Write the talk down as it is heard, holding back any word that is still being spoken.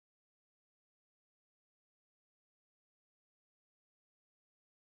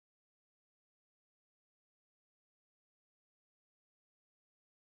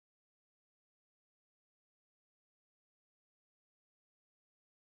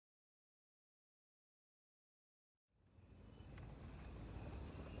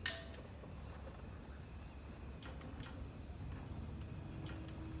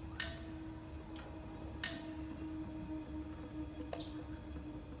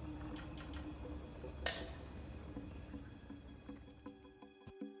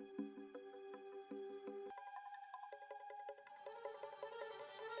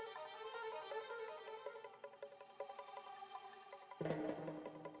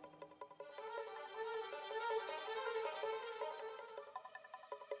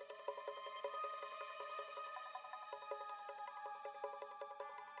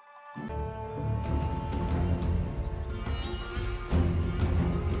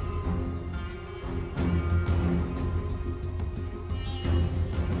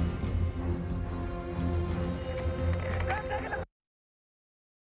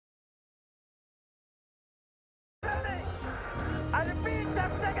I repeat,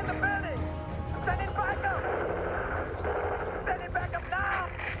 step second in the building. I'm sending backup. Sending backup now.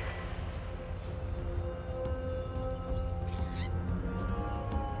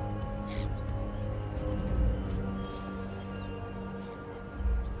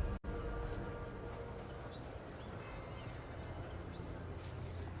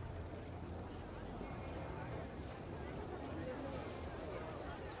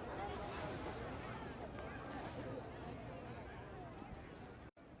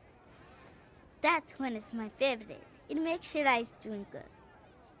 That one is my favorite. It makes your eyes twinkle.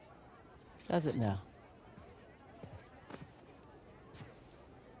 Does it now?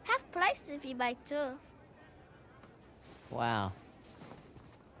 Half price if you buy two. Wow.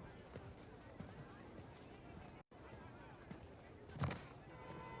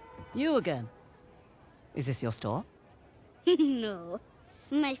 You again? Is this your store? No,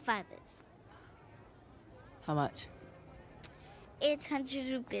 my father's. How much?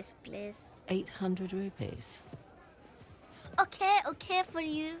 800 rupees, please. 800 rupees. Okay, for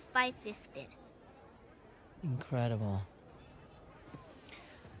you, 550. Incredible.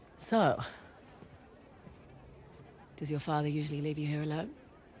 So, does your father usually leave you here alone?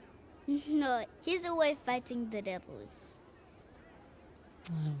 No, he's away fighting the devils.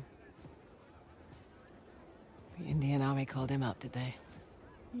 Oh. The Indian army called him up, did they?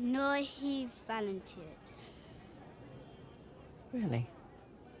 No, he volunteered. Really?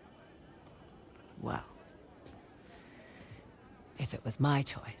 Well, if it was my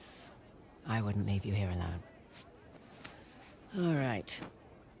choice, I wouldn't leave you here alone. All right.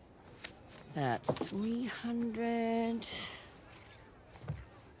 That's 300.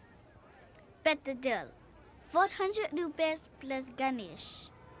 Bet the deal. 400 rupees plus Ganesh.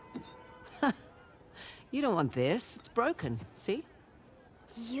 You don't want this. It's broken. See?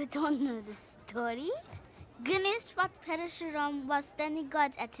 You don't know the story? Ganesh fought Parashuram while standing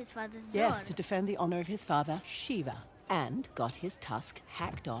guard at his father's door. Yes, to defend the honor of his father, Shiva, and got his tusk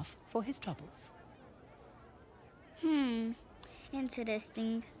hacked off for his troubles.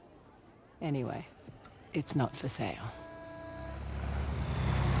 Interesting. Anyway, it's not for sale.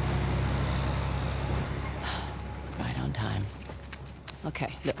 Right on time.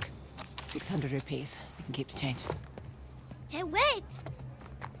 Okay, look. 600 rupees. You can keep the change. Hey, wait!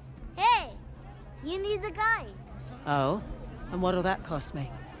 Hey! You need the guy. Oh? And what'll that cost me?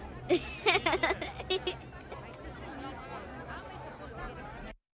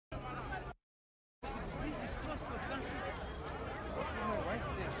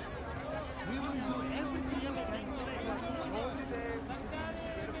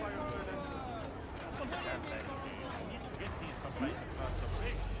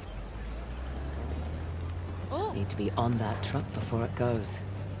 Need to be on that truck before it goes.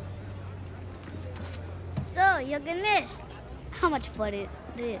 So, you're Ganesh. How much for it,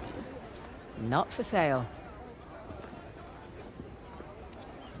 really? Not for sale.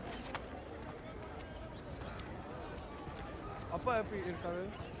 அப்பா எப்படி இருக்காரு?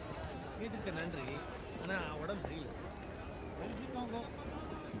 வீட்டுக்கு நன்றி. ஆனா உடம்பு சரியில்லை. தெரிஞ்சுக்கோங்க.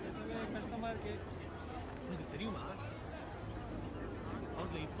 ரொம்பவே கஷ்டமா இருக்கு. உங்களுக்கு தெரியுமா?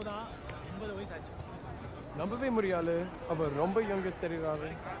 அவருக்கு இப்போதான் 80 வயசு ஆச்சு. நம்பவே முடியல. அவர் ரொம்ப யங் தெரியுறாரு.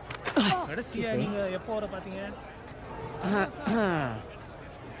 கடைசியா நீங்க எப்போ வர பாத்தீங்க?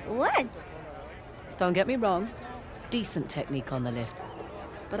 What? Don't get me wrong. Decent technique on the lift.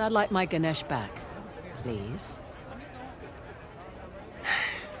 But I'd like my Ganesh back. Please.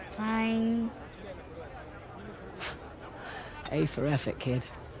 Fine. A for effort, kid.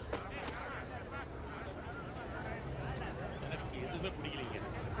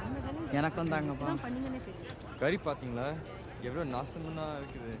 எனக்கு வந்தாங்கப்பா. கறி பாத்தீங்களா? எவ்வளவு நாசமா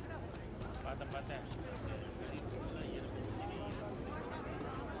இருக்குது. பார்த்தேன்.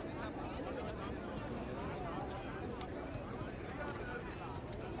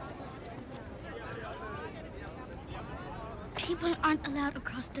 People aren't allowed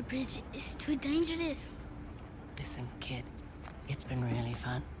across the bridge. It's too dangerous. Listen, kid. It's been really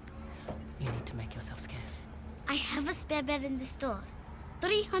fun. You need to make yourself scarce. I have a spare bed in the store.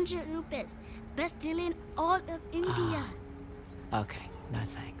 300 rupees. Best deal in all of India. Okay, no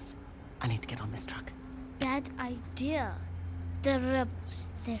thanks. I need to get on this truck. Bad idea. The rebels,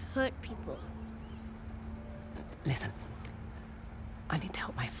 they hurt people. Listen, I need to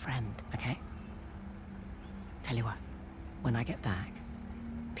help my friend, okay? Tell you what, when I get back,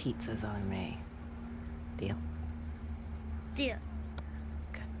 pizza's on me. Deal? Deal.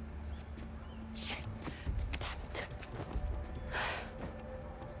 Good. Shit. Damn it.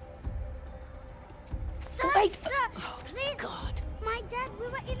 Sir, Wait! sir, please. God. My dad, we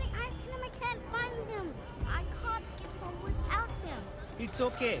were eating ice cream. I can't find him. I can't get home without him. It's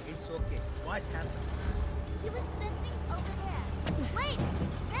okay. What happened? He was standing over there. Wait,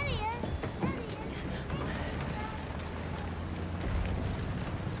 there he is. There he is.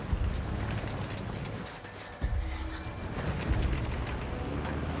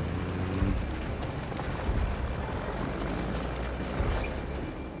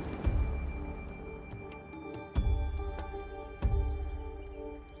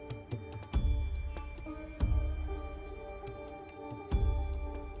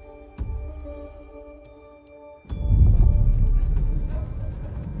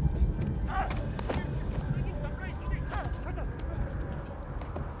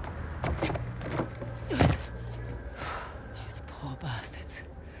 Those poor bastards.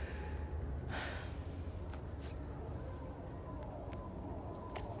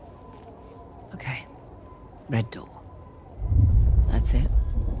 Okay. Red door. That's it.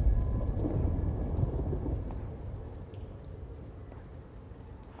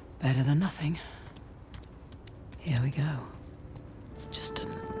 Better than nothing. Here we go. It's just an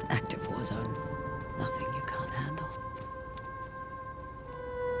active war zone. Nothing you can't handle.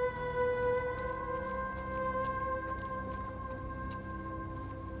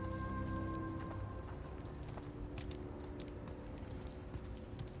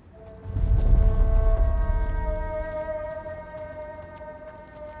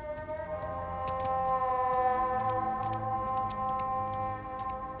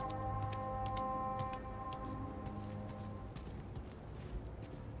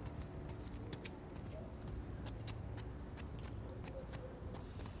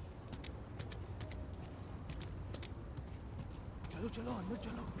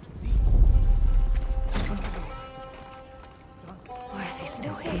 Why are they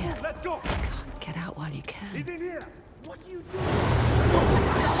still here? Let's go! God, get out while you can. He's in here! What are you doing?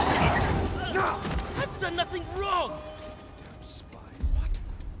 I've done nothing wrong! Damn spies. What?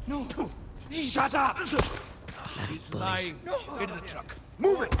 No. Shut up! Bloody bullies. Get in the truck.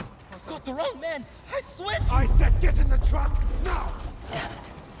 Move it! Got the wrong man! I swear to I said get in the truck! Now! Damn it.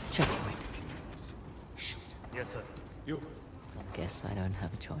 Checkpoint. Yes, sir. You. Guess I don't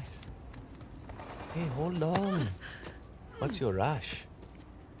have a choice. Hey, hold on. What's your rush?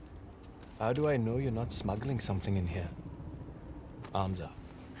 How do I know you're not smuggling something in here? Arms up.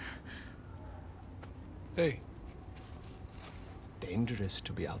 Hey, It's dangerous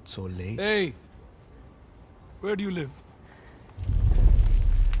to be out so late. hey! Where do you live?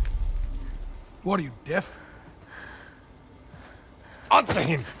 What are you, deaf? Answer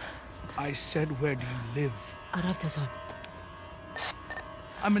him! I said, where do you live? Arabtazon.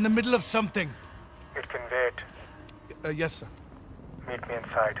 I'm in the middle of something. It can wait. Yes, sir. Meet me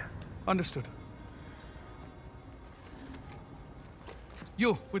inside. Understood.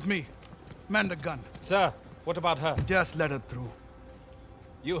 You, with me. Man the gun. Sir, what about her? Just let her through.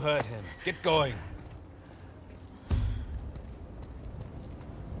 You heard him. Get going.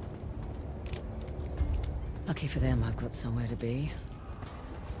 Lucky for them, I've got somewhere to be.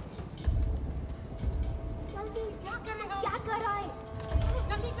 क्या कर रहा है?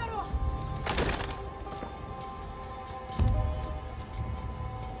 जल्दी करो!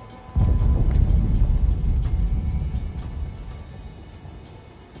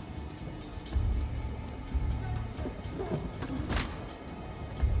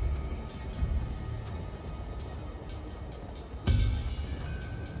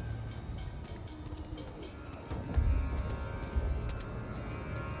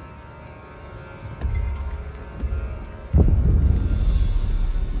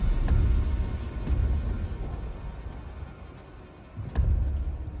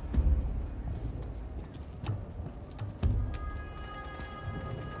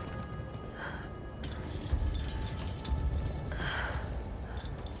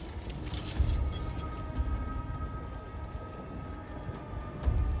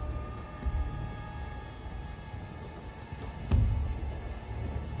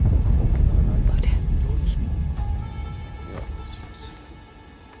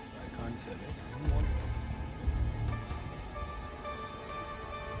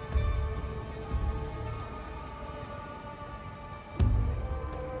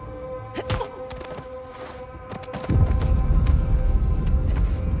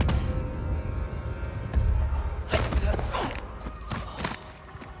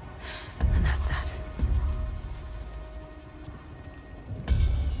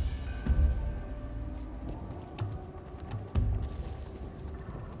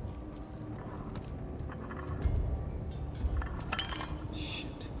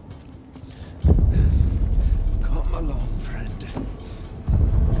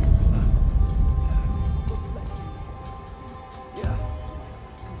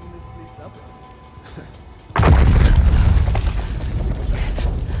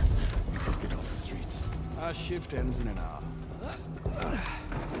 Our shift ends in an hour.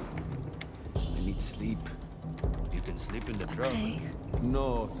 I need sleep. You can sleep in the truck. Okay.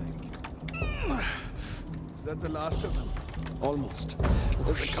 No, thank you. Is that the last of them? Almost.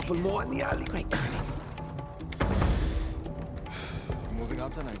 There's a couple more in the alley. Great timing. Moving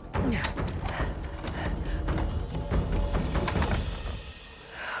out tonight.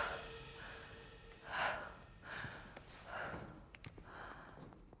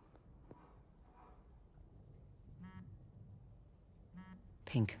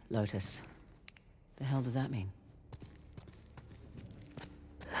 Pink lotus. The hell does that mean?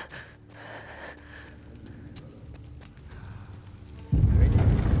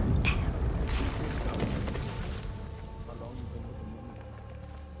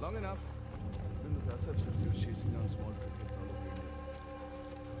 Long enough. Been with us since he was chasing down small crickets all over India.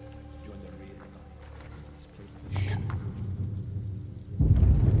 Joined the raid club. This place is a shit.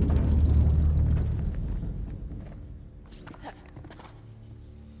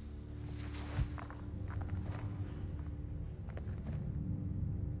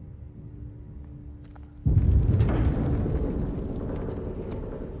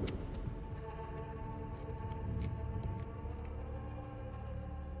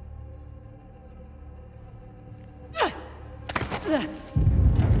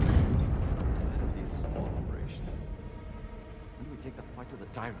 These small operations. When do we take the fight to the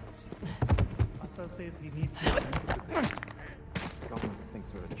tyrants? Master says he needs The government thinks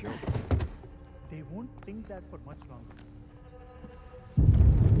we're a joke. They won't think that for much longer.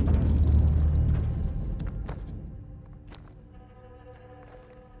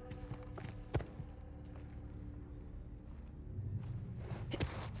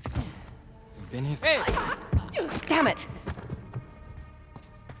 We've been here. Hey! Damn it!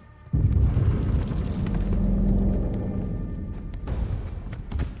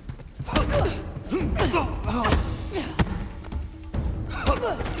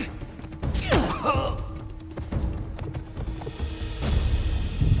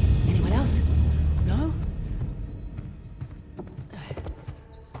 Anyone else? No?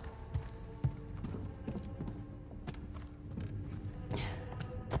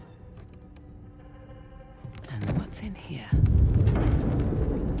 And what's in here?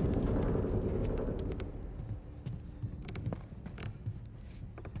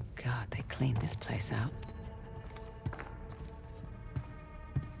 God, they cleaned this place out.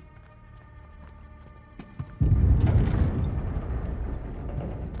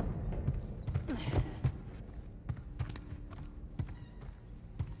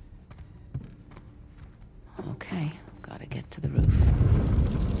 Okay, gotta get to the roof.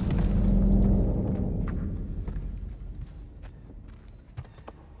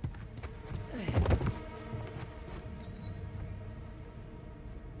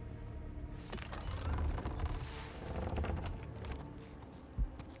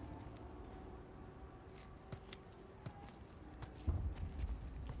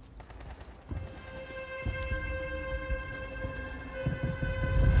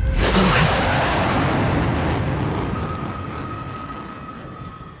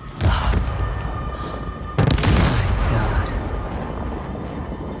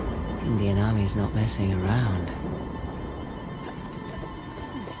 Indian Army's not messing around.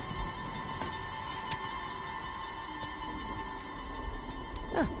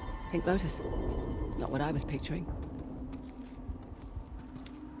 Ah, Pink Lotus. Not what I was picturing.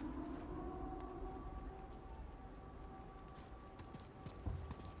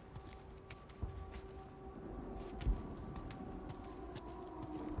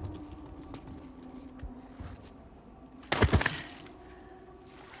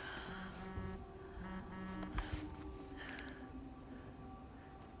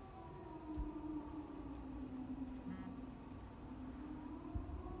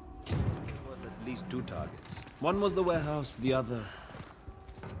 At least 2 targets. One was the warehouse, the other...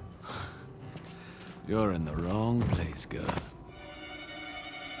 You're in the wrong place, girl.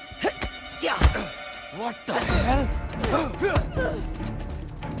 What the hell?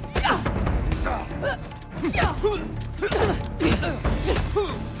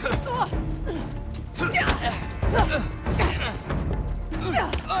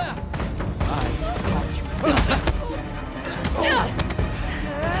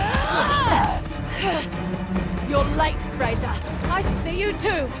 You're late, Fraser. I see you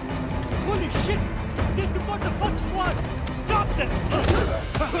too. Holy shit! They took out the first squad! Stop them!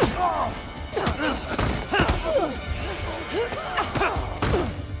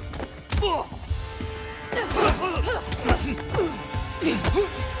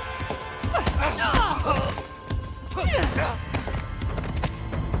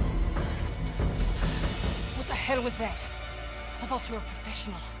 hell was that? I thought you were a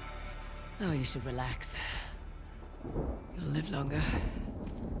professional. Oh, you should relax. You'll live longer.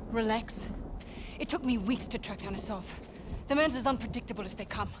 Relax? It took me weeks to track down Asov. The man's as unpredictable as they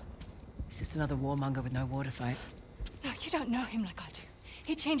come. He's just another warmonger with no war to fight. No, you don't know him like I do.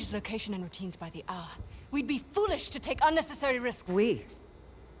 He changes location and routines by the hour. We'd be foolish to take unnecessary risks.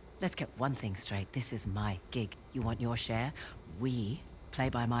 Let's get one thing straight. This is my gig. You want your share? We play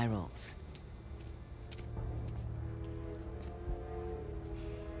by my rules.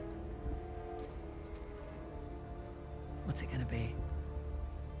 What's it gonna be?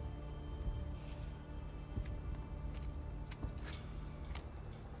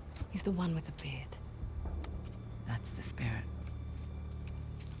 He's the one with the beard. That's the spirit.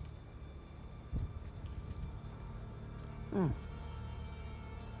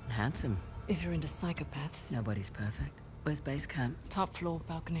 Handsome. If you're into psychopaths. Nobody's perfect. Where's base camp? Top floor,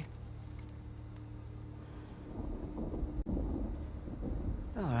 balcony.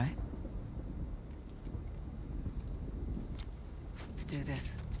 All right. Let's do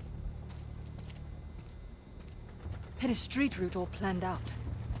this. Had a street route all planned out.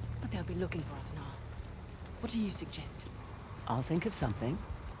 But they'll be looking for us now. What do you suggest? I'll think of something.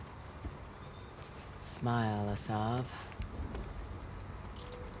 Smile, Asav.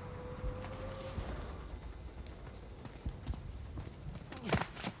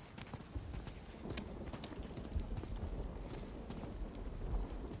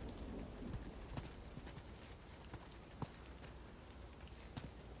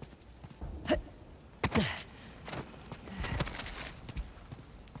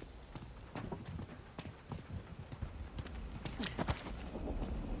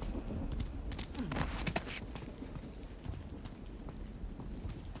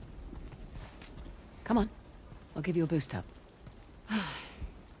 Come on. I'll give you a boost up.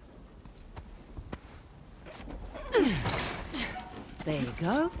 There you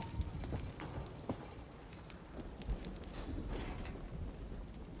go.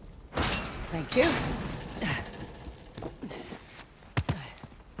 Thank you.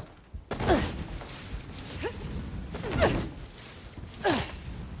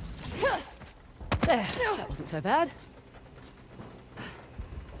 There. That wasn't so bad.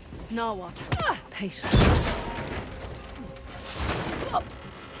 Now what? Patience. Oh,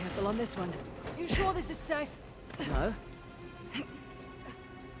 careful on this one. You sure this is safe? No.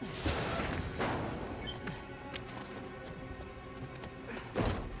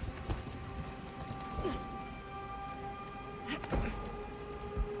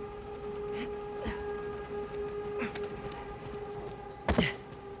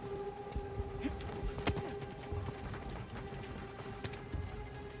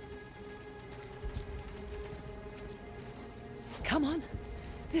 Come on.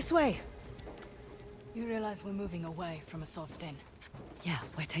 This way. You realize we're moving away from Asov's den? Yeah,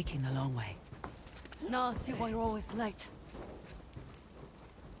 we're taking the long way. Now I see why you're always late.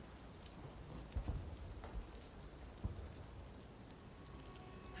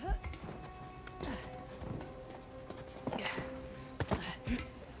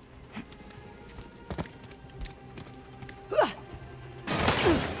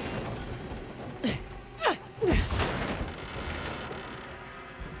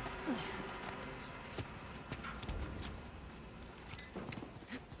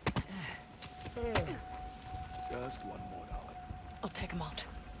 Just one more, darling. I'll take him out.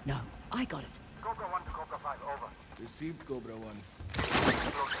 No, I got it. Cobra 1 to Cobra 5, over. Received, Cobra 1.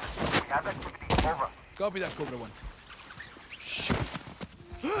 We have activity, over. Copy that, Cobra 1.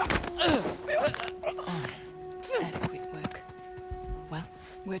 Adequate work. Well,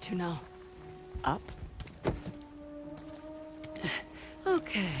 where to now? Up.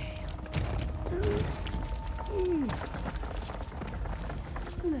 Okay.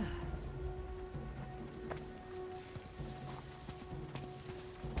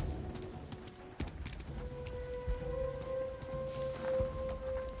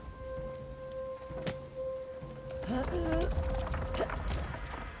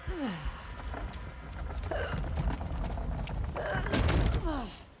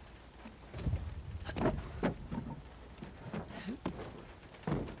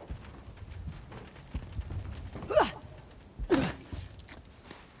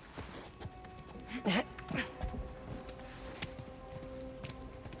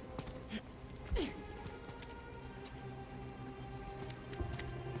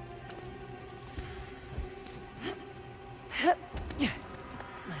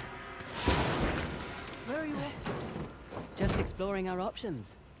 Where are you off to? Just exploring our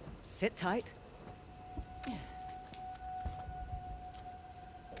options. Sit tight.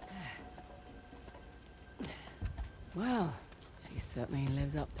 Well, she certainly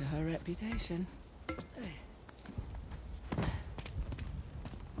lives up to her reputation.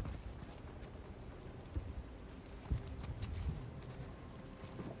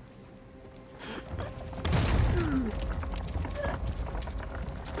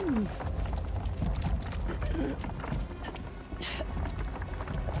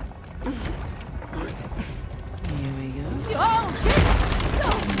 Here we go. Oh, shit!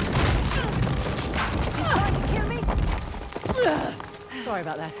 You trying to kill me? Sorry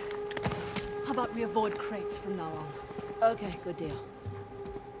about that. How about we avoid crates from now on? Okay, good deal.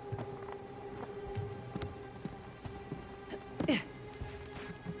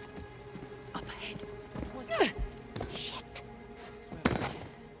 Up ahead. Shit.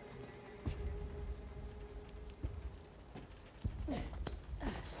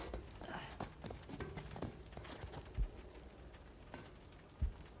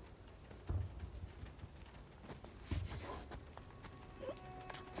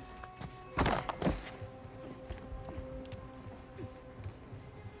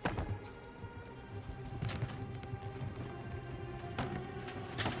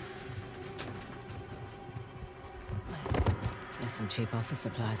 There's some cheap office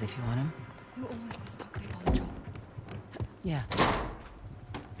supplies if you want them. You always this talkative on the job. Yeah.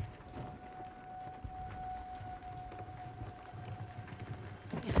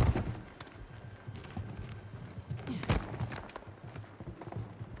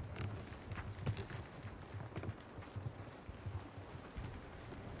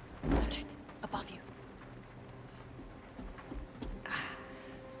 Watch it. Above you.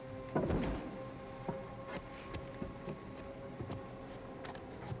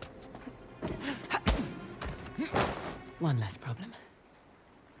 One less problem.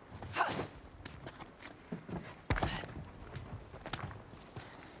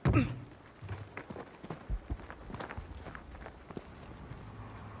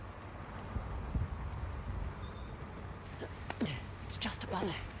 It's just above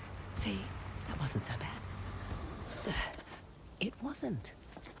us. See, that wasn't so bad. It wasn't.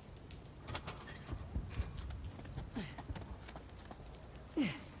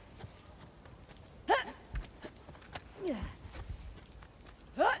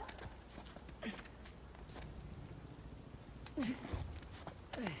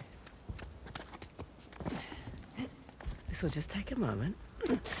 This will just take a moment.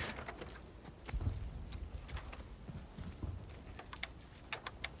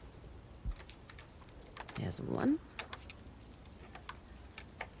 There's one.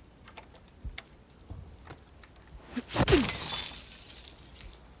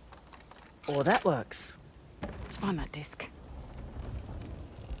 Oh, that works. Let's find that disc.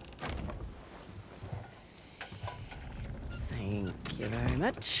 Thank you very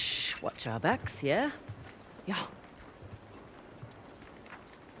much. Watch our backs, yeah? Yeah.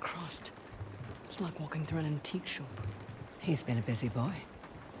 Christ. It's like walking through an antique shop. He's been a busy boy.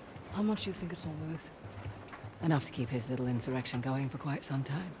 How much do you think it's all worth? Enough to keep his little insurrection going for quite some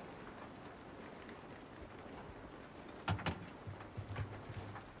time.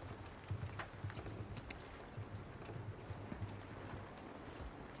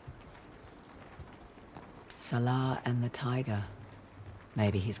 Salah and the tiger.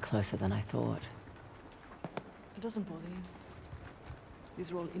 Maybe he's closer than I thought. It doesn't bother you.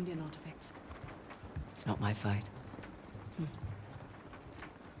 These are all Indian artifacts. It's not my fight.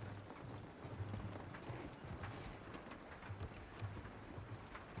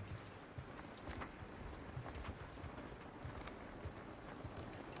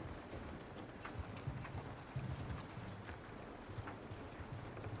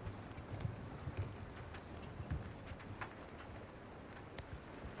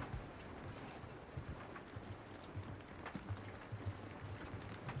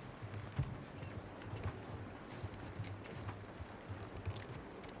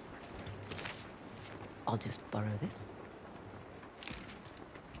 I'll just borrow this.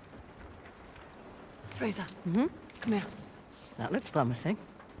 Fraser. Mm-hmm. Come here. That looks promising.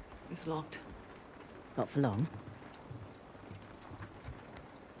 It's locked. Not for long.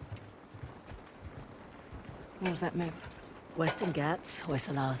 Where's that map? Western Ghats,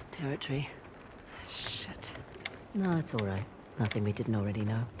 Hoysala territory. Shit. No, it's all right. Nothing we didn't already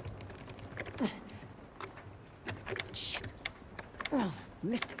know. Shit. Oh,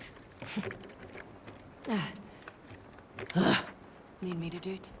 missed it. Need me to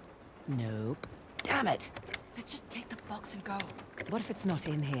do it? Nope. Damn it! Let's just take the box and go. What if it's not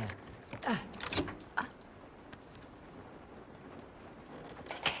in here? Oh!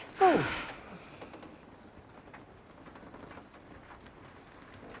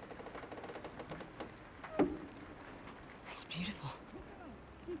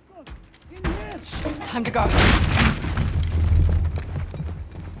 Time to go.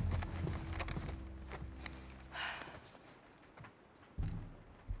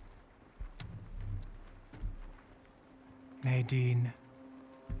 Nadine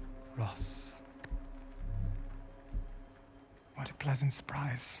Ross. What a pleasant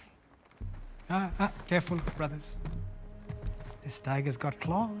surprise. Careful, brothers. This tiger's got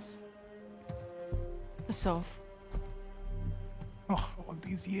claws. A sov. Oh, all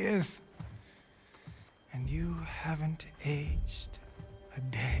these years. And you haven't aged a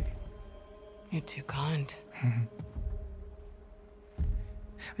day. You're too kind. Are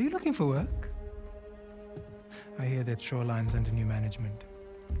you looking for work? I hear that Shoreline's under new management.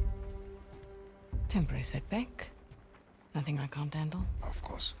 Temporary setback. Nothing I can't handle. Of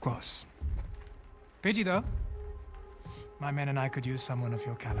course, of course. Pidgey, though. My men and I could use someone of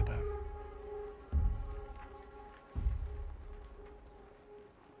your caliber.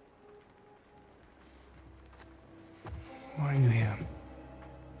 Why are you here?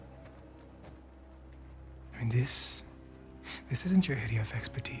 I mean, this isn't your area of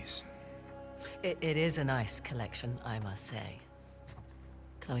expertise. It is a nice collection, I must say.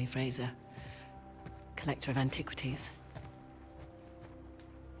 Chloe Fraser, collector of antiquities.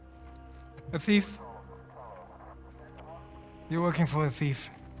 A thief? You're working for a thief.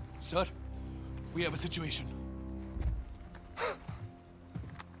 Sir, we have a situation.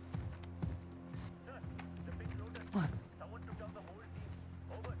 What?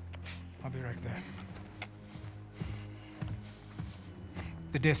 I'll be right there.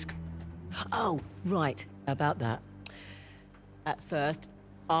 The disc. Oh, right, about that. At first,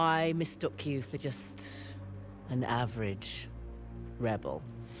 I mistook you for just an average rebel.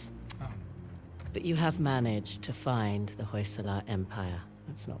 Oh. But you have managed to find the Hoysala Empire.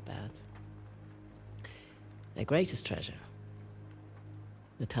 That's not bad. Their greatest treasure,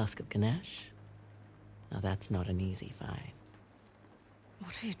 the Tusk of Ganesh. Now that's not an easy find.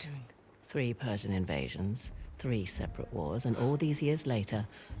 What are you doing? 3 Persian invasions, 3 separate wars, and all these years later,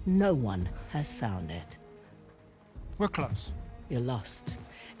 no one has found it. We're close. You're lost.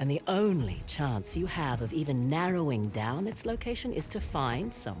 And the only chance you have of even narrowing down its location is to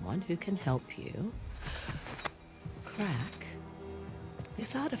find someone who can help you crack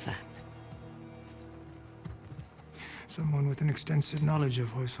this artifact. Someone with an extensive knowledge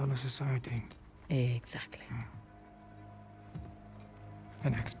of Hoysala society. Exactly.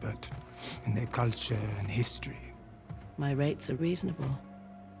 An expert in their culture and history. My rates are reasonable.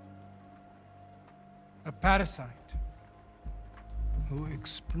 A parasite who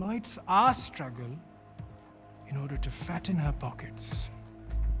exploits our struggle in order to fatten her pockets.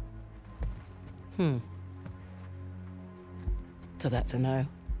 So that's a no?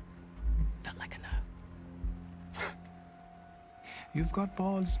 Felt like a no. You've got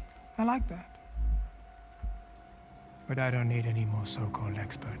balls. I like that. But I don't need any more so-called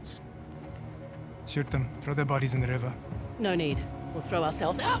experts. Shoot them. Throw their bodies in the river. No need. We'll throw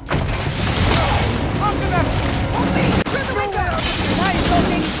ourselves out. After them! On me! Through the window! Why are you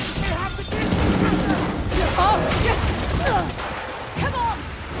talking? They have to get... Oh! Come on!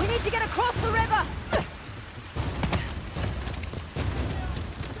 We need to get across the river!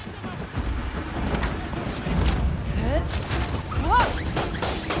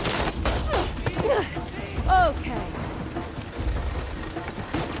 Okay.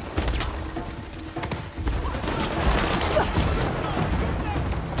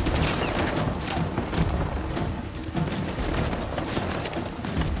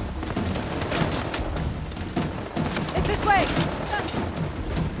 It's this way!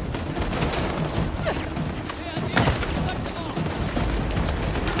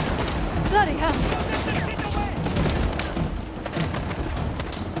 Bloody hell!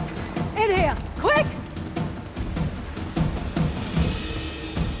 In here! Quick!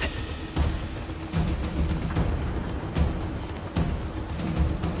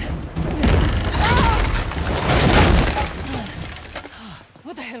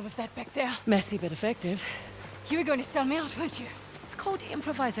 What the hell was that back there? Messy but effective. You were going to sell me out, weren't you? It's called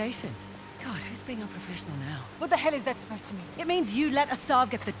improvisation. God, who's being unprofessional now? What the hell is that supposed to mean? It means you let Asav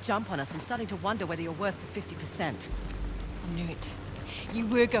get the jump on us. I'm starting to wonder whether you're worth the 50%. I knew it. You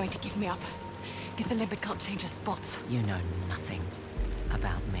were going to give me up. Guess the leopard can't change her spots. You know nothing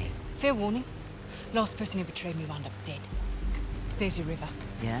about me. Fair warning. Last person who betrayed me wound up dead. There's your river.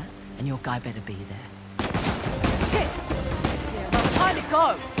 Yeah? And your guy better be there. Shit! Yeah, well, time to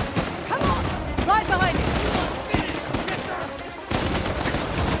go! Come on! Right behind you!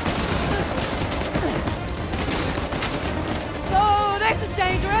 So, this is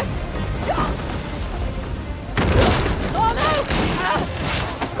dangerous! Oh no!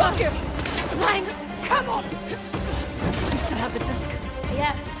 Fuck you! Planks! Come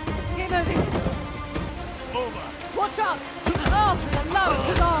out! Oh, for the love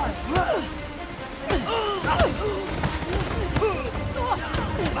of God!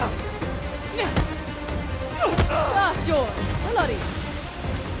 Last George, bloody!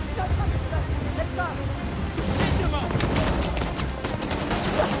 Let's go! Take him out!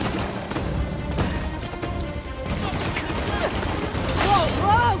 Whoa,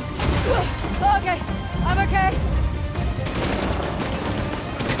 whoa! Okay, I'm okay.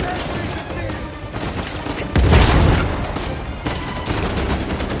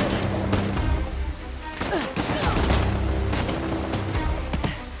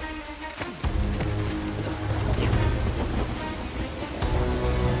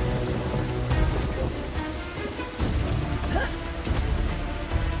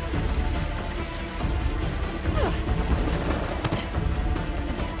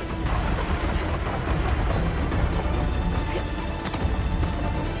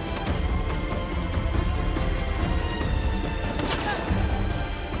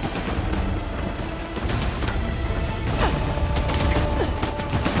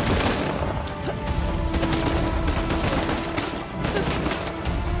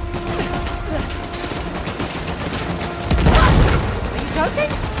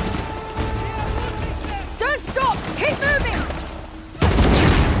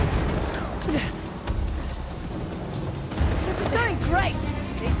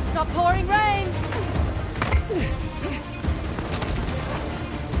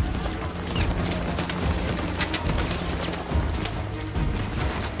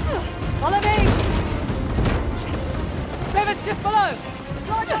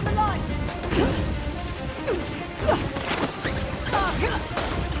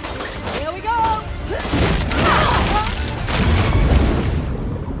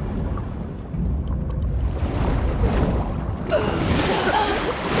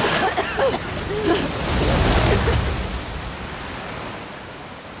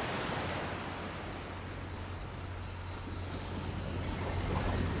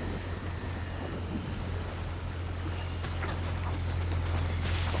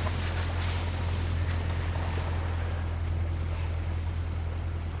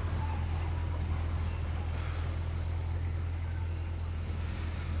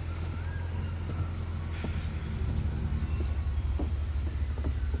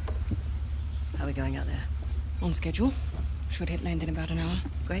 How are we going out there? On schedule. Should hit land in about an hour.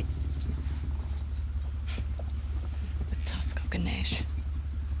 Great. The tusk of Ganesh.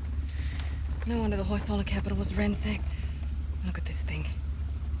 No wonder the Hoysala capital was ransacked. Look at this thing.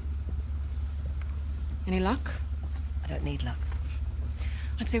 Any luck? I don't need luck.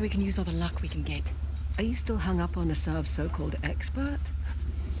 I'd say we can use all the luck we can get. Are you still hung up on Asav's so-called expert?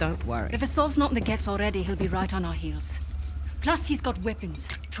 Don't worry. If Asav's not in the Gets already, he'll be right on our heels. Plus, he's got weapons,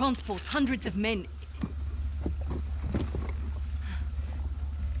 transports, hundreds of men.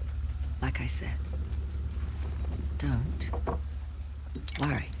 Like I said, don't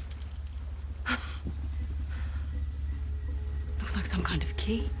worry. Looks like some kind of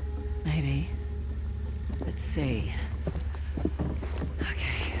key. Maybe. Let's see.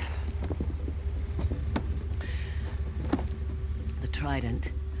 Okay. The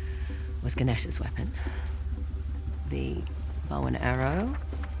trident was Ganesh's weapon. The bow and arrow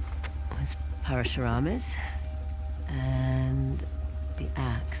was Parashurama's. And the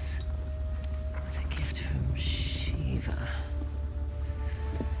axe was a gift from Shiva.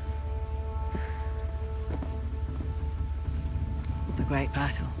 The great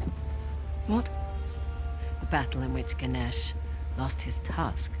battle. What? The battle in which Ganesh lost his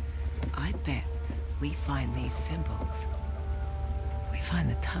tusk. I bet we find these symbols. We find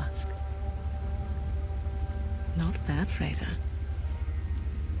the tusk. Not bad, Fraser.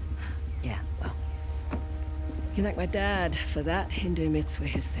 Yeah, well. You can thank my dad for that. Hindu myths were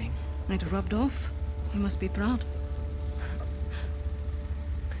his thing. It rubbed off. You must be proud.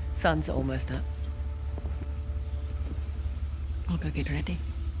 Sun's almost up. I'll go get ready.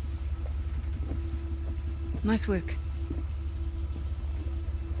 Nice work.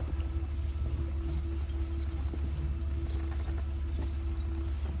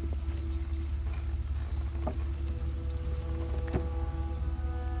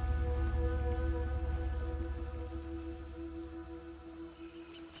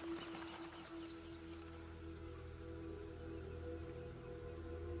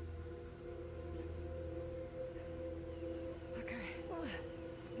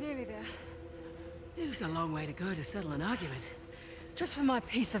 Nearly there. It's a long way to go to settle an argument. Just for my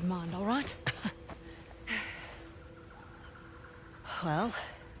peace of mind, all right? Well,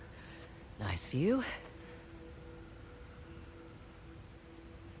 nice view.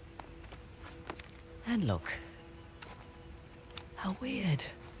 And look, How weird.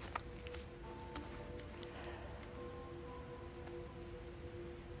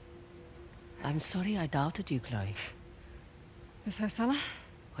 I'm sorry I doubted you, Chloe. This Hoysala?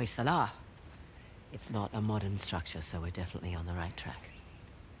 Hoysala. It's not a modern structure, so we're definitely on the right track.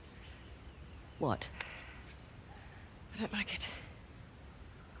 What? I don't like it.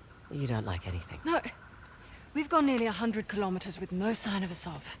 You don't like anything. No. We've gone nearly 100 kilometers with no sign of a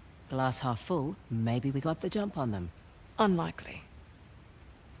Sov. Glass half full, maybe we got the jump on them. Unlikely.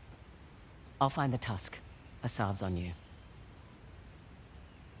 I'll find the tusk. A salve's on you.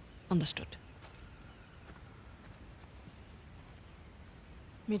 Understood.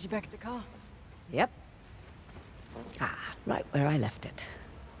 Meet you back at the car. Yep. Ah, right where I left it.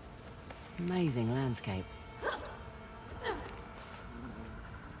 Amazing landscape.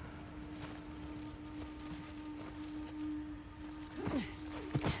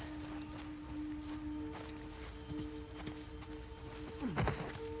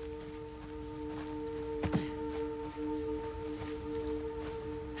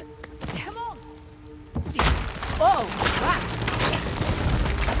 Come on! Whoa! Wow.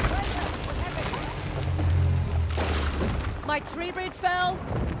 My tree bridge fell.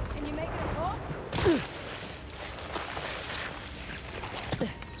 Can you make it across?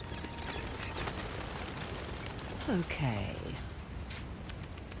 Okay.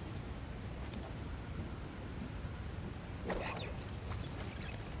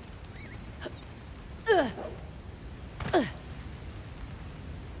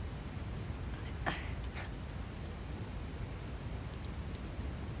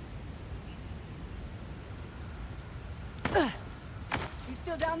 You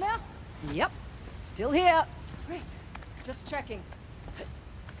still down there? Yep. Still here. Great. Just checking.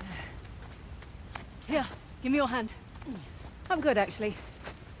 Here, give me your hand. I'm good, actually.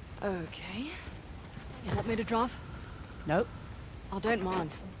 Okay. You want me to drive? Nope. I don't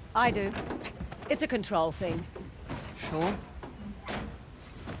mind. I do. It's a control thing. Sure.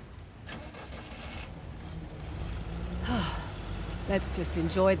 Let's just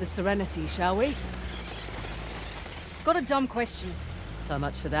enjoy the serenity, shall we? Got a dumb question. So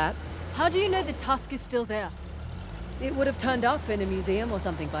much for that. How do you know the tusk is still there? It would have turned up in a museum or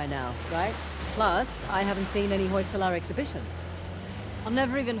something by now, right? Plus, I haven't seen any Hoysala exhibitions. I've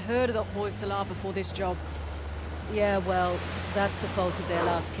never even heard of the Hoysala before this job. Yeah, well, that's the fault of their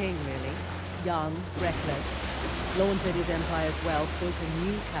last king, really. Young, reckless, flaunted his empire's wealth, built a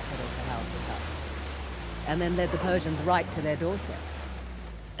new capital to house the tusk. And then led the Persians right to their doorstep.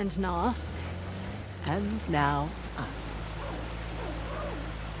 And now us? And now us.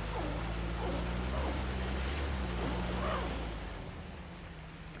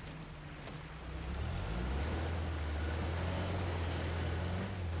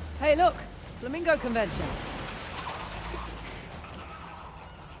 Hey, look! Flamingo convention.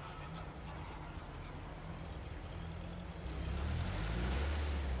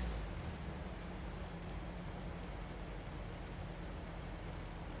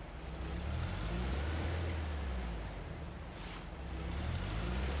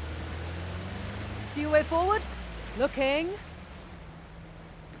 See your way forward? Looking.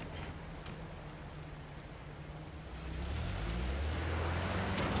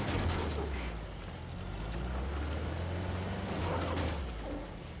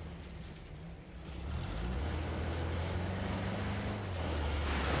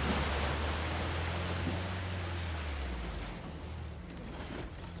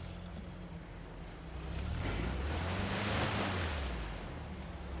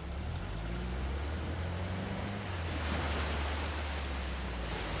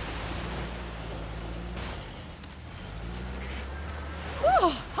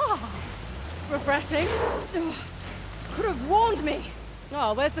 Refreshing. Could have warned me.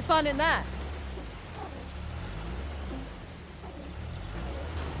 Oh, where's the fun in that?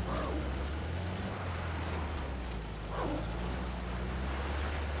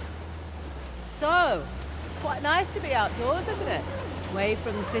 So, quite nice to be outdoors, isn't it? Away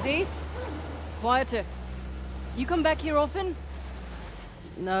from the city. Quieter. You come back here often?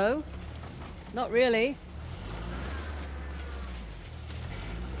 No, not really.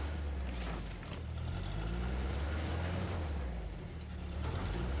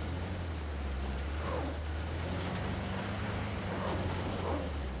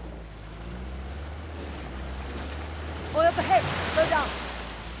 Boy up ahead. Slow down.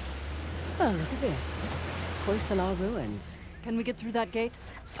 Oh, look at this. Hoysala ruins. Can we get through that gate?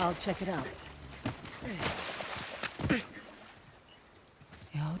 I'll check it out. The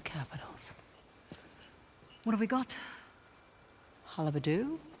old capitals. What have we got?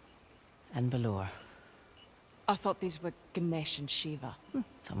 Halabadu and Balur. I thought these were Ganesh and Shiva.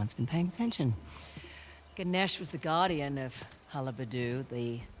 Someone's been paying attention. Ganesh was the guardian of Halabadu,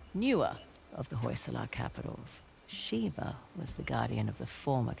 the newer of the Hoysala capitals. Shiva was the guardian of the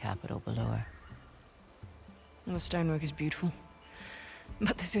former capital, Ballur. Well, the stonework is beautiful.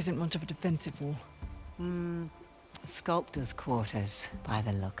 But this isn't much of a defensive wall. Sculptor's quarters, by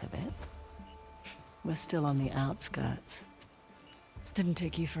the look of it. We're still on the outskirts. Didn't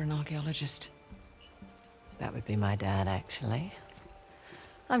take you for an archaeologist. That would be my dad, actually.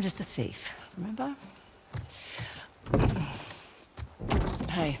 I'm just a thief, remember?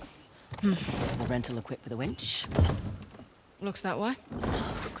 Hey, is the rental equipped with a winch? Looks that way.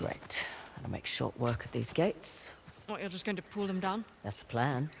 Great. That'll make short work of these gates. What, you're just going to pull them down? That's the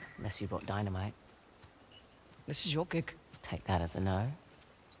plan, unless you brought dynamite. This is your gig. Take that as a no.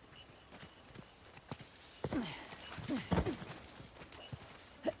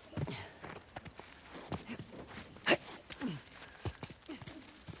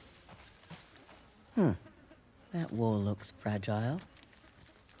 That wall looks fragile.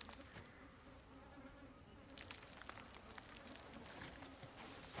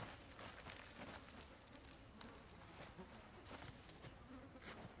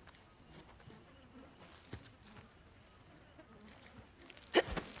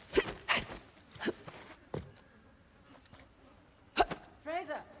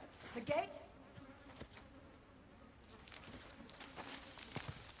 Fraser, the gate?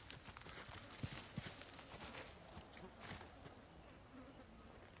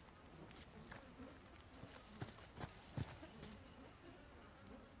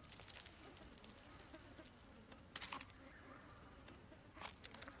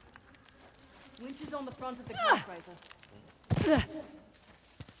 Winch is on the front of the car, Fraser.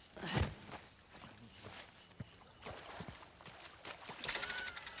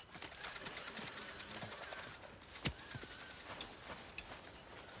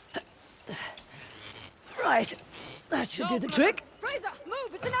 Right. That should do the trick. Fraser,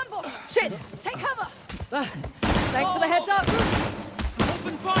 move! It's an ambush! Shit! Take cover! Thanks for the heads up.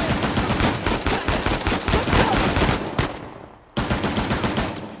 Open fire!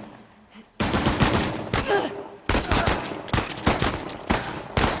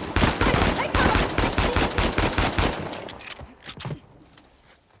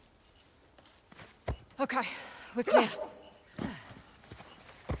 Okay, we're clear.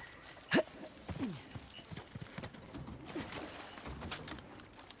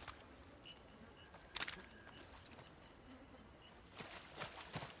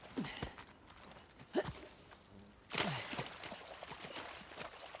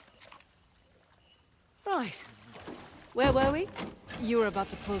 Right. Where were we? You were about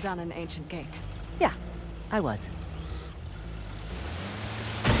to pull down an ancient gate. Yeah, I was.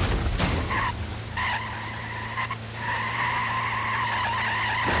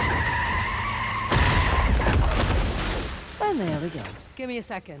 And there we go. Give me a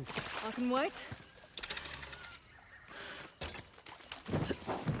second. I can wait.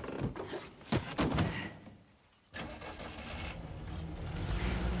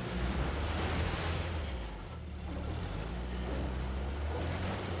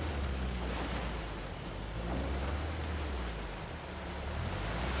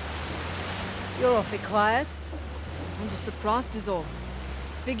 You're awfully quiet. I'm just surprised is all.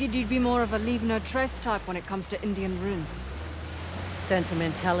 Figured you'd be more of a leave no trace type when it comes to Indian ruins.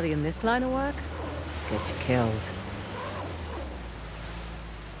 Sentimentality in this line of work? Get you killed.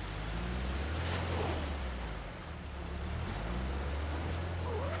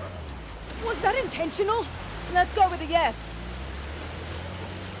 Was that intentional? Let's go with a yes.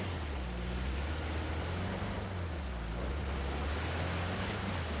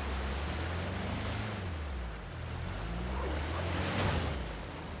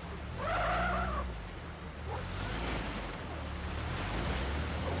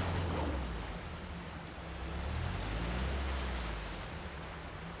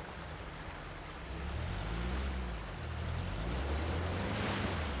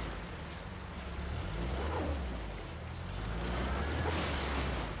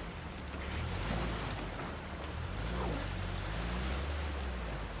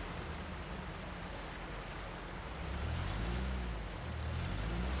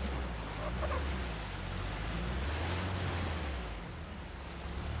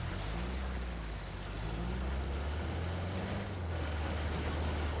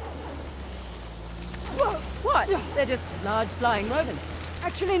 What? They're just large flying rodents.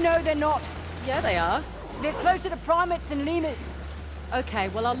 Actually, no, they're not. Yeah, they are. They're closer to primates and lemurs. Okay,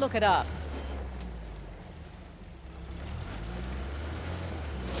 well, I'll look it up.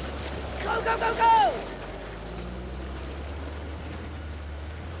 Go, go, go, go!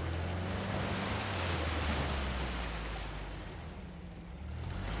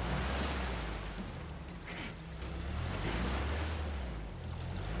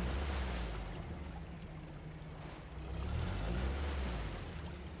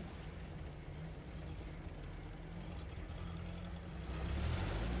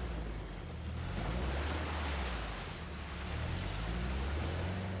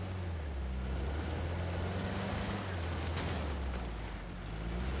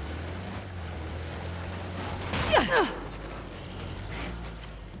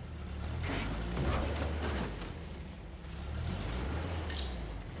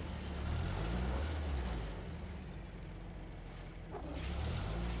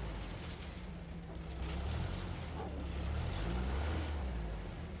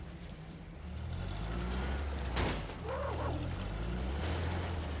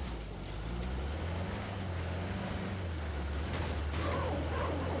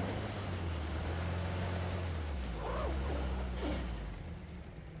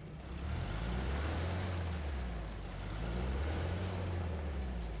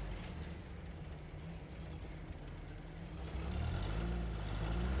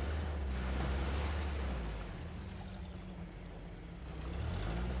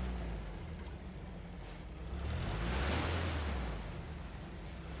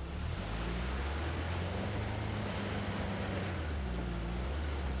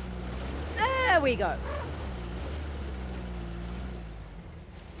 There we go.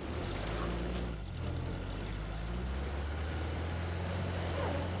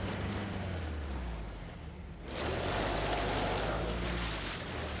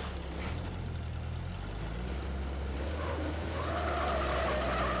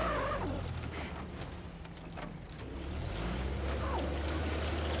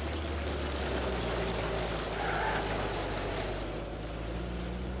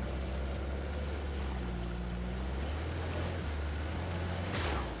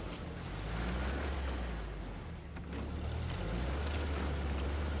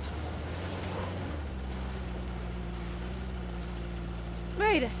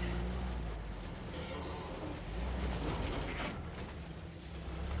 Made it.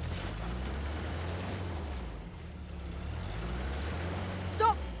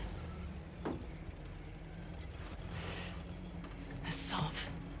 Stop. A sov.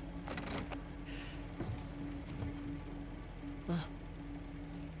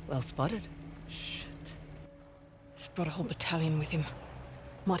 Well spotted. Shit. He's brought a whole battalion with him.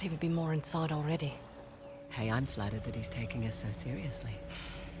 Might even be more inside already. Hey, I'm flattered that he's taking us so seriously.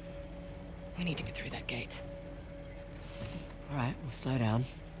 We need to get through that gate. All right, we'll slow down.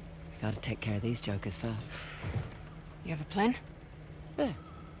 Gotta take care of these jokers first. You have a plan? Yeah.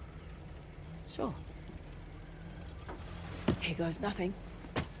 Sure. Here goes nothing.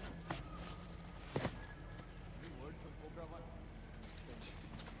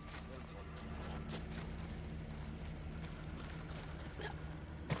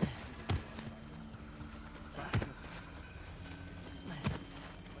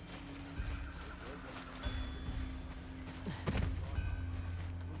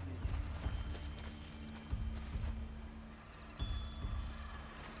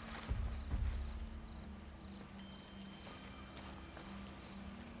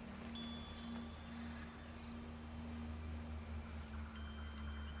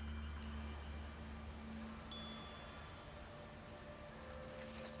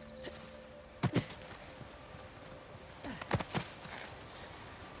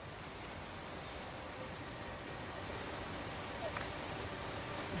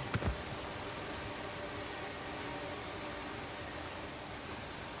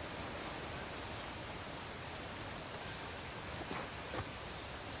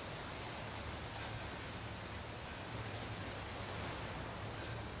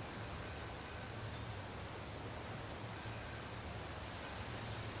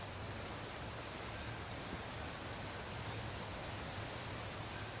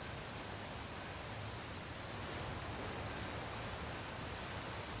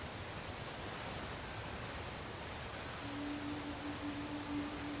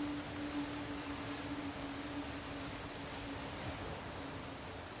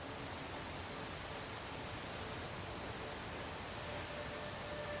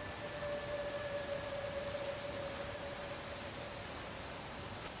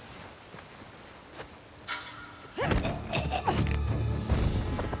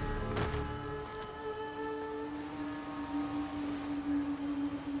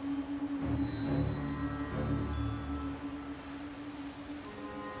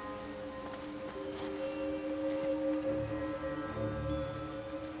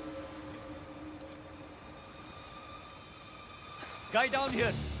 Guy down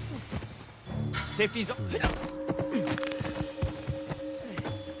here. Safety's up.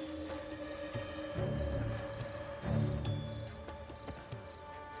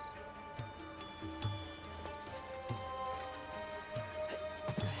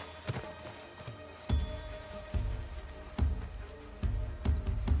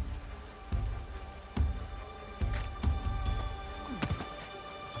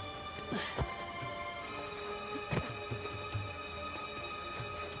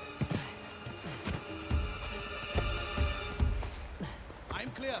 I'm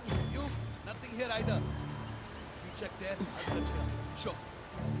clear. You? Nothing here either. You check there, I'll search here. Sure.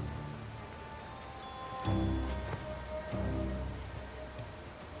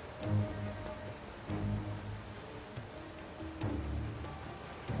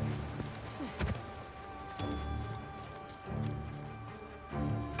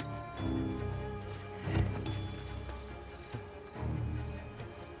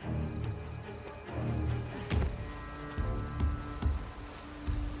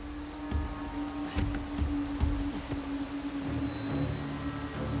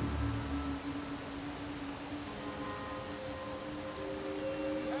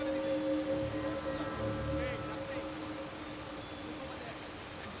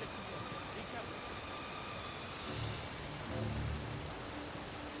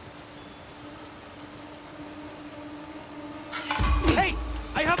 Hey!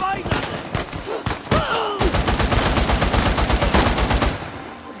 I have eyes on them!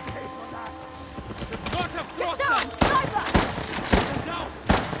 Should not have crossed them! Sniper! Down!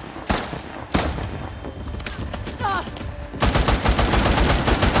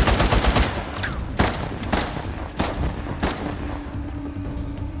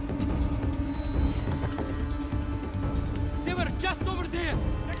 They were just over there!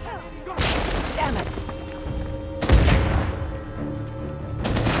 Damn it!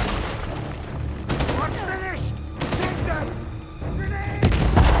 Finished! Take them! Grenade!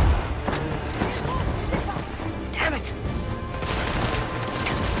 Damn it!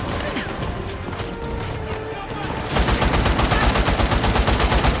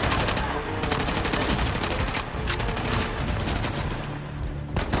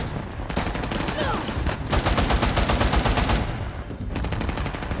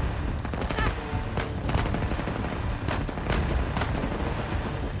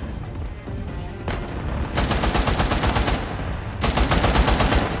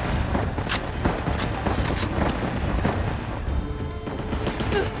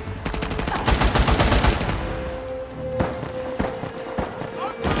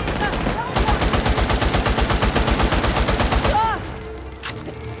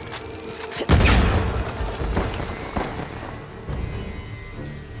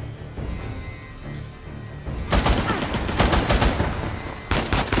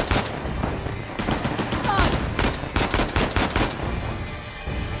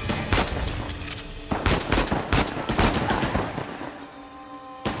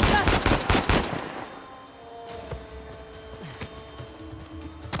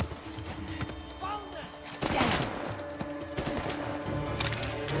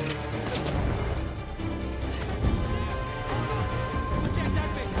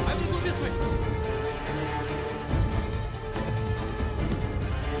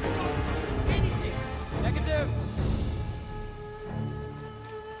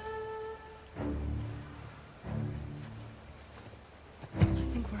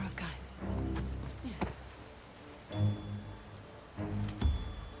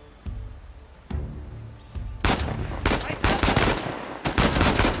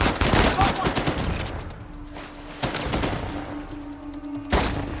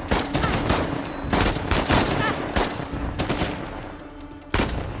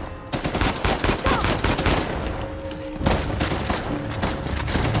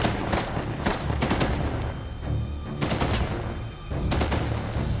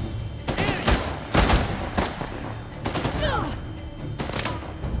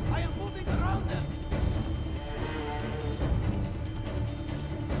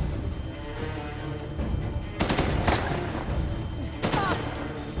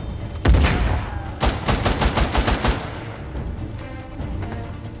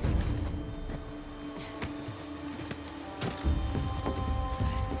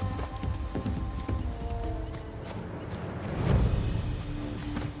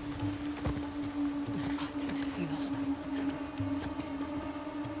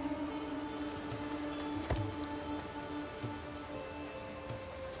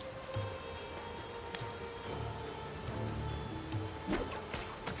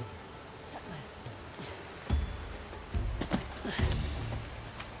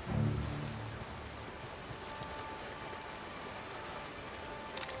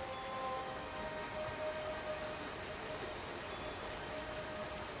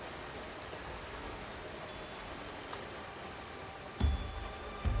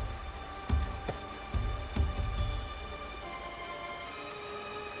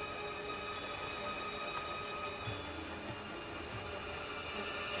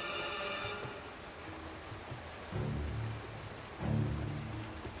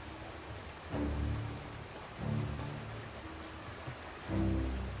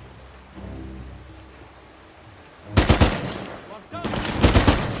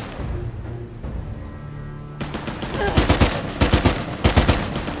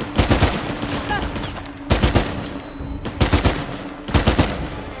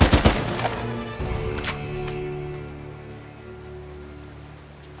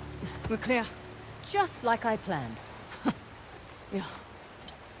 We're clear. Just like I planned. Yeah.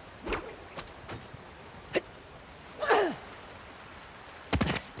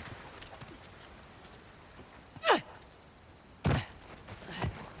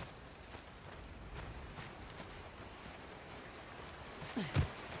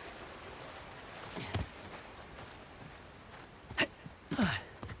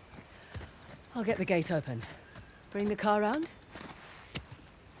 I'll get the gate open. Bring the car round.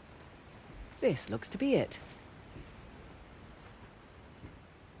 This looks to be it.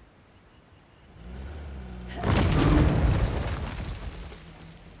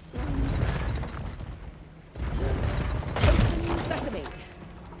 Sesame.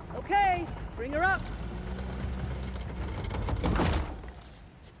 Okay, bring her up.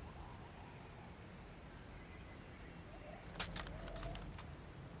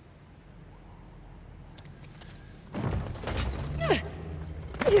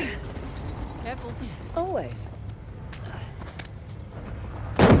 Careful. Always.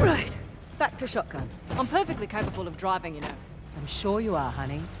 Right, back to shotgun. I'm perfectly capable of driving, you know. I'm sure you are,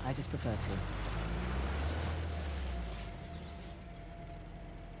 honey. I just prefer to.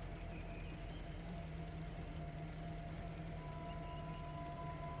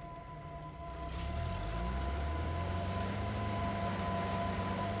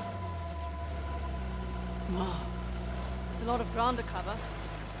 Wow. There's a lot of ground to cover.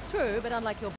 True, but unlike your